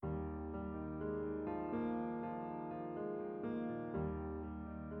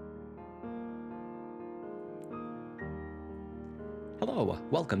Hello,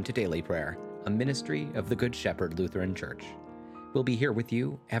 welcome to Daily Prayer, a ministry of the Good Shepherd Lutheran Church. We'll be here with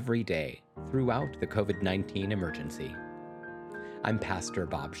you every day throughout the COVID-19 emergency. I'm Pastor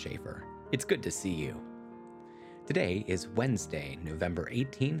Bob Schaefer. It's good to see you. Today is Wednesday, November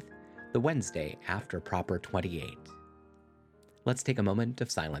 18th, the Wednesday after Proper 28. Let's take a moment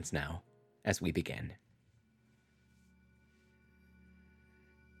of silence now as we begin.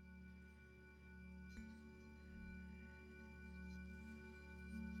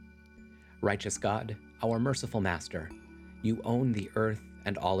 Righteous God, our merciful Master, you own the earth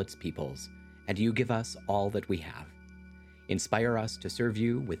and all its peoples, and you give us all that we have. Inspire us to serve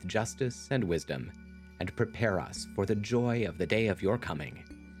you with justice and wisdom, and prepare us for the joy of the day of your coming.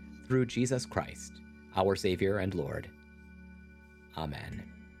 Through Jesus Christ, our Savior and Lord. Amen.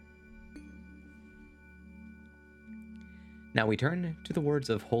 Now we turn to the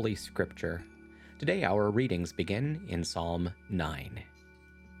words of Holy Scripture. Today our readings begin in Psalm 9.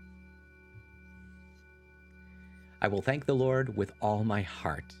 I will thank the Lord with all my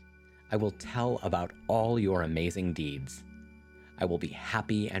heart. I will tell about all your amazing deeds. I will be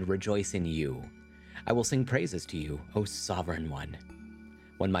happy and rejoice in you. I will sing praises to you, O Sovereign One.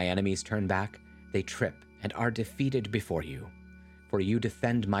 When my enemies turn back, they trip and are defeated before you. For you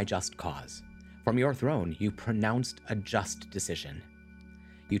defend my just cause. From your throne you pronounced a just decision.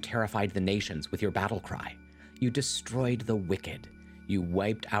 You terrified the nations with your battle cry. You destroyed the wicked. You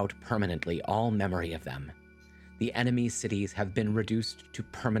wiped out permanently all memory of them. The enemy's cities have been reduced to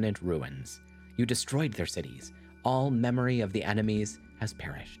permanent ruins. You destroyed their cities. All memory of the enemies has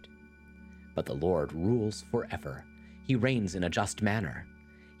perished. But the Lord rules forever. He reigns in a just manner.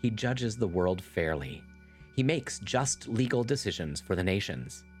 He judges the world fairly. He makes just legal decisions for the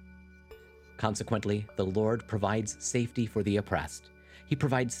nations. Consequently, the Lord provides safety for the oppressed. He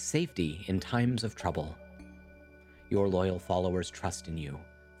provides safety in times of trouble. Your loyal followers trust in you.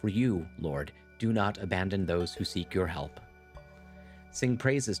 For you, Lord, do not abandon those who seek your help. Sing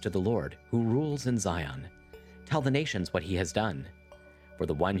praises to the Lord, who rules in Zion. Tell the nations what he has done. For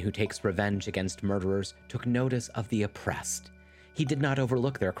the one who takes revenge against murderers took notice of the oppressed. He did not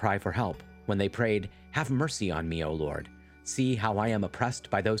overlook their cry for help when they prayed, "Have mercy on me, O Lord. See how I am oppressed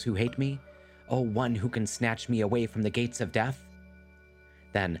by those who hate me. O one who can snatch me away from the gates of death."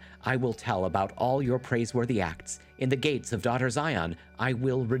 Then I will tell about all your praiseworthy acts. In the gates of daughter Zion, I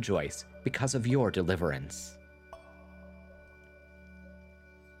will rejoice because of your deliverance.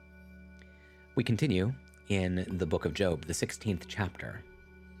 We continue in the book of Job, the 16th chapter.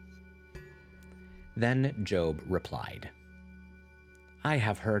 Then Job replied, I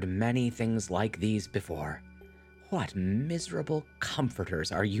have heard many things like these before. What miserable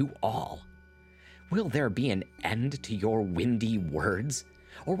comforters are you all! Will there be an end to your windy words?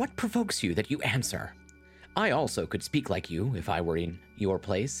 Or what provokes you that you answer? I also could speak like you if I were in your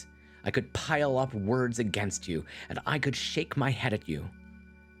place. I could pile up words against you, and I could shake my head at you.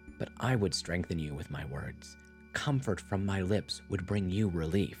 But I would strengthen you with my words. Comfort from my lips would bring you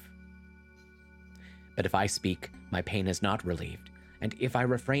relief. But if I speak, my pain is not relieved, and if I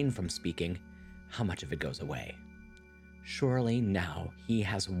refrain from speaking, how much of it goes away? Surely now he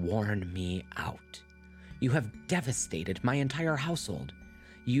has worn me out. You have devastated my entire household.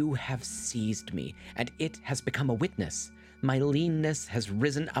 You have seized me, and it has become a witness. My leanness has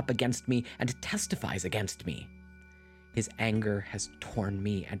risen up against me and testifies against me. His anger has torn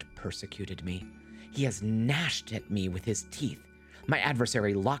me and persecuted me. He has gnashed at me with his teeth. My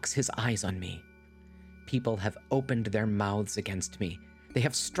adversary locks his eyes on me. People have opened their mouths against me. They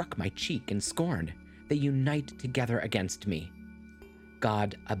have struck my cheek in scorn. They unite together against me.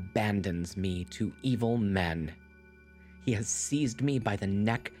 God abandons me to evil men. He has seized me by the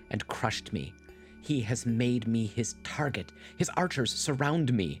neck and crushed me. He has made me his target. His archers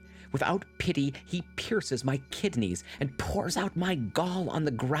surround me. Without pity, he pierces my kidneys and pours out my gall on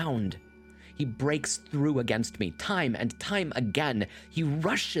the ground. He breaks through against me time and time again. He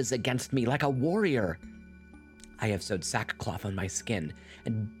rushes against me like a warrior. I have sewed sackcloth on my skin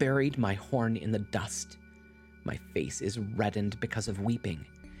and buried my horn in the dust. My face is reddened because of weeping,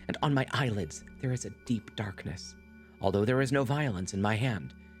 and on my eyelids there is a deep darkness, although there is no violence in my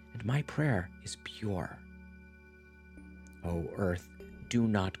hand, and my prayer is pure. O earth, do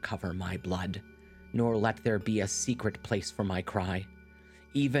not cover my blood, nor let there be a secret place for my cry.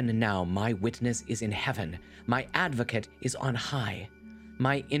 Even now my witness is in heaven, my advocate is on high.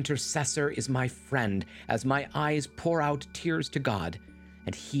 My intercessor is my friend, as my eyes pour out tears to God,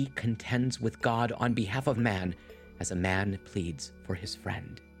 and he contends with God on behalf of man, as a man pleads for his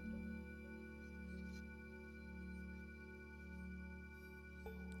friend.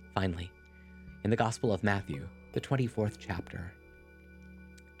 Finally, in the Gospel of Matthew, the 24th chapter,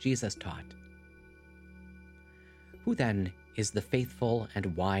 Jesus taught. Who then is the faithful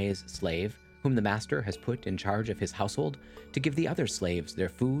and wise slave whom the master has put in charge of his household to give the other slaves their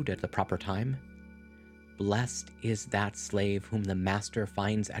food at the proper time? Blessed is that slave whom the master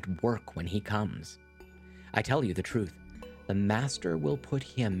finds at work when he comes. I tell you the truth, the master will put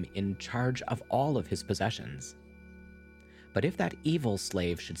him in charge of all of his possessions. But if that evil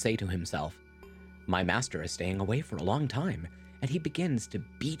slave should say to himself, "My master is staying away for a long time," and he begins to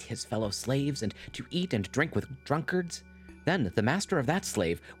beat his fellow slaves and to eat and drink with drunkards, then the master of that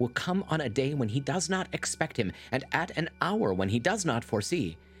slave will come on a day when he does not expect him, and at an hour when he does not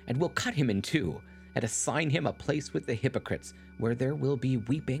foresee, and will cut him in two, and assign him a place with the hypocrites, where there will be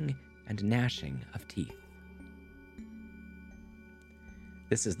weeping and gnashing of teeth.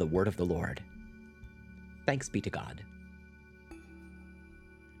 This is the word of the Lord. Thanks be to God.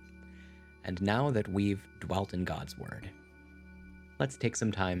 And now that we've dwelt in God's word, let's take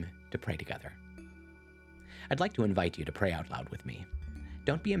some time to pray together. I'd like to invite you to pray out loud with me.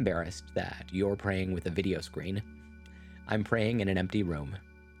 Don't be embarrassed that you're praying with a video screen. I'm praying in an empty room,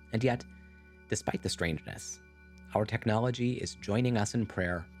 and yet, despite the strangeness, our technology is joining us in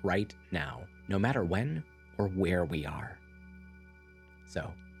prayer right now, no matter when or where we are.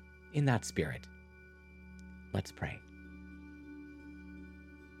 So, in that spirit, let's pray.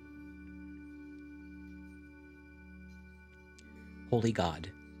 Holy God,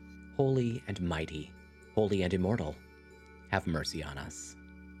 holy and mighty, holy and immortal, have mercy on us.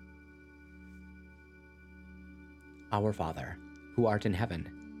 Our Father, who art in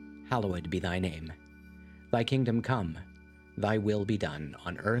heaven, hallowed be thy name. Thy kingdom come, thy will be done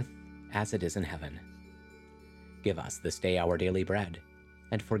on earth as it is in heaven. Give us this day our daily bread,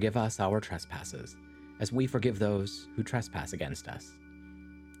 and forgive us our trespasses, as we forgive those who trespass against us.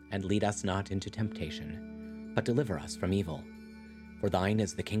 And lead us not into temptation, but deliver us from evil. For thine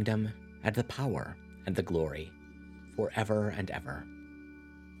is the kingdom, and the power, and the glory, forever and ever.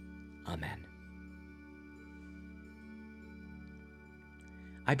 Amen.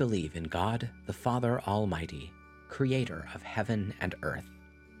 I believe in God, the Father Almighty, creator of heaven and earth.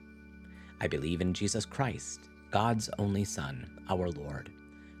 I believe in Jesus Christ, God's only Son, our Lord,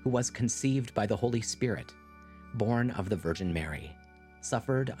 who was conceived by the Holy Spirit, born of the Virgin Mary,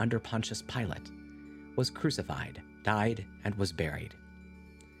 suffered under Pontius Pilate, was crucified, died, and was buried.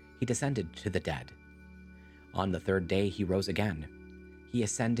 He descended to the dead. On the third day he rose again. He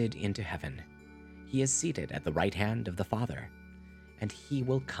ascended into heaven. He is seated at the right hand of the Father, and he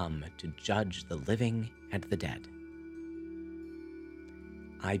will come to judge the living and the dead.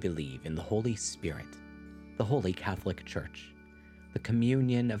 I believe in the Holy Spirit, the Holy Catholic Church, the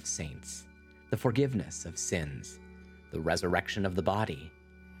communion of saints, the forgiveness of sins, the resurrection of the body,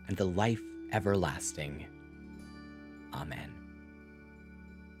 and the life everlasting. Amen.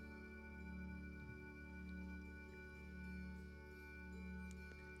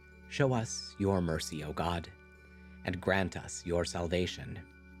 Show us your mercy, O God, and grant us your salvation.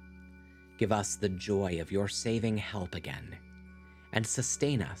 Give us the joy of your saving help again, and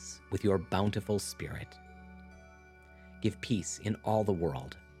sustain us with your bountiful Spirit. Give peace in all the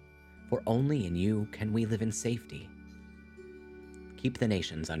world, for only in you can we live in safety. Keep the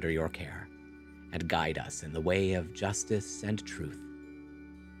nations under your care, and guide us in the way of justice and truth.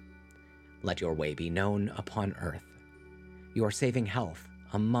 Let your way be known upon earth, your saving health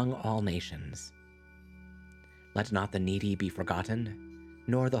among all nations. Let not the needy be forgotten,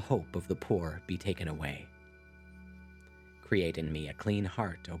 nor the hope of the poor be taken away. Create in me a clean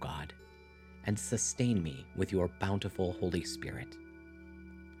heart, O God, and sustain me with your bountiful Holy Spirit.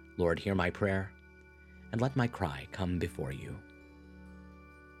 Lord, hear my prayer, and let my cry come before you.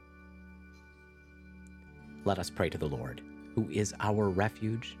 Let us pray to the Lord, who is our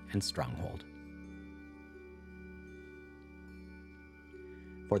refuge and stronghold.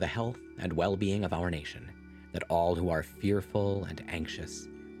 For the health and well-being of our nation, that all who are fearful and anxious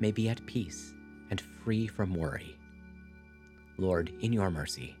may be at peace and free from worry. Lord, in your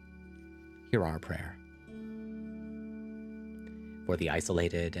mercy, hear our prayer. For the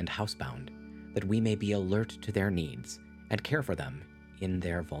isolated and housebound, that we may be alert to their needs and care for them in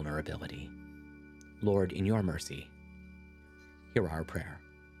their vulnerability. Lord, in your mercy, hear our prayer.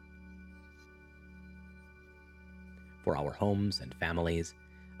 For our homes and families,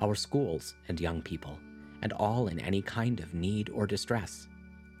 our schools and young people, and all in any kind of need or distress,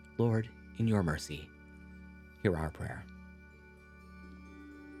 Lord, in your mercy, hear our prayer.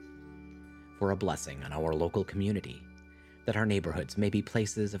 For a blessing on our local community, that our neighborhoods may be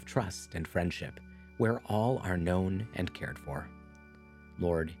places of trust and friendship, where all are known and cared for.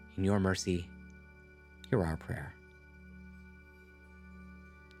 Lord, in your mercy, hear our prayer.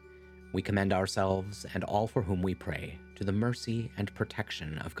 we commend ourselves and all for whom we pray to the mercy and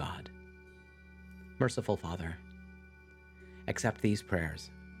protection of God. Merciful Father, accept these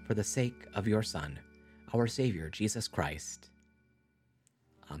prayers for the sake of your Son, our Savior, Jesus Christ.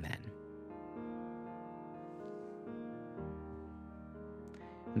 Amen.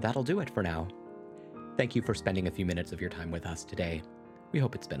 That'll do it for now. Thank you for spending a few minutes of your time with us today. We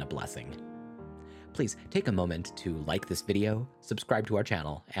hope it's been a blessing. Please take a moment to like this video, subscribe to our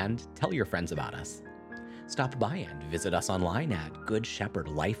channel, and tell your friends about us. Stop by and visit us online at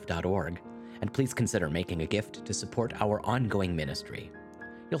goodshepherdlife.org, and please consider making a gift to support our ongoing ministry.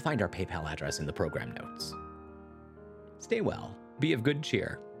 You'll find our PayPal address in the program notes. Stay well, be of good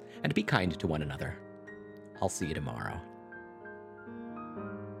cheer, and be kind to one another. I'll see you tomorrow.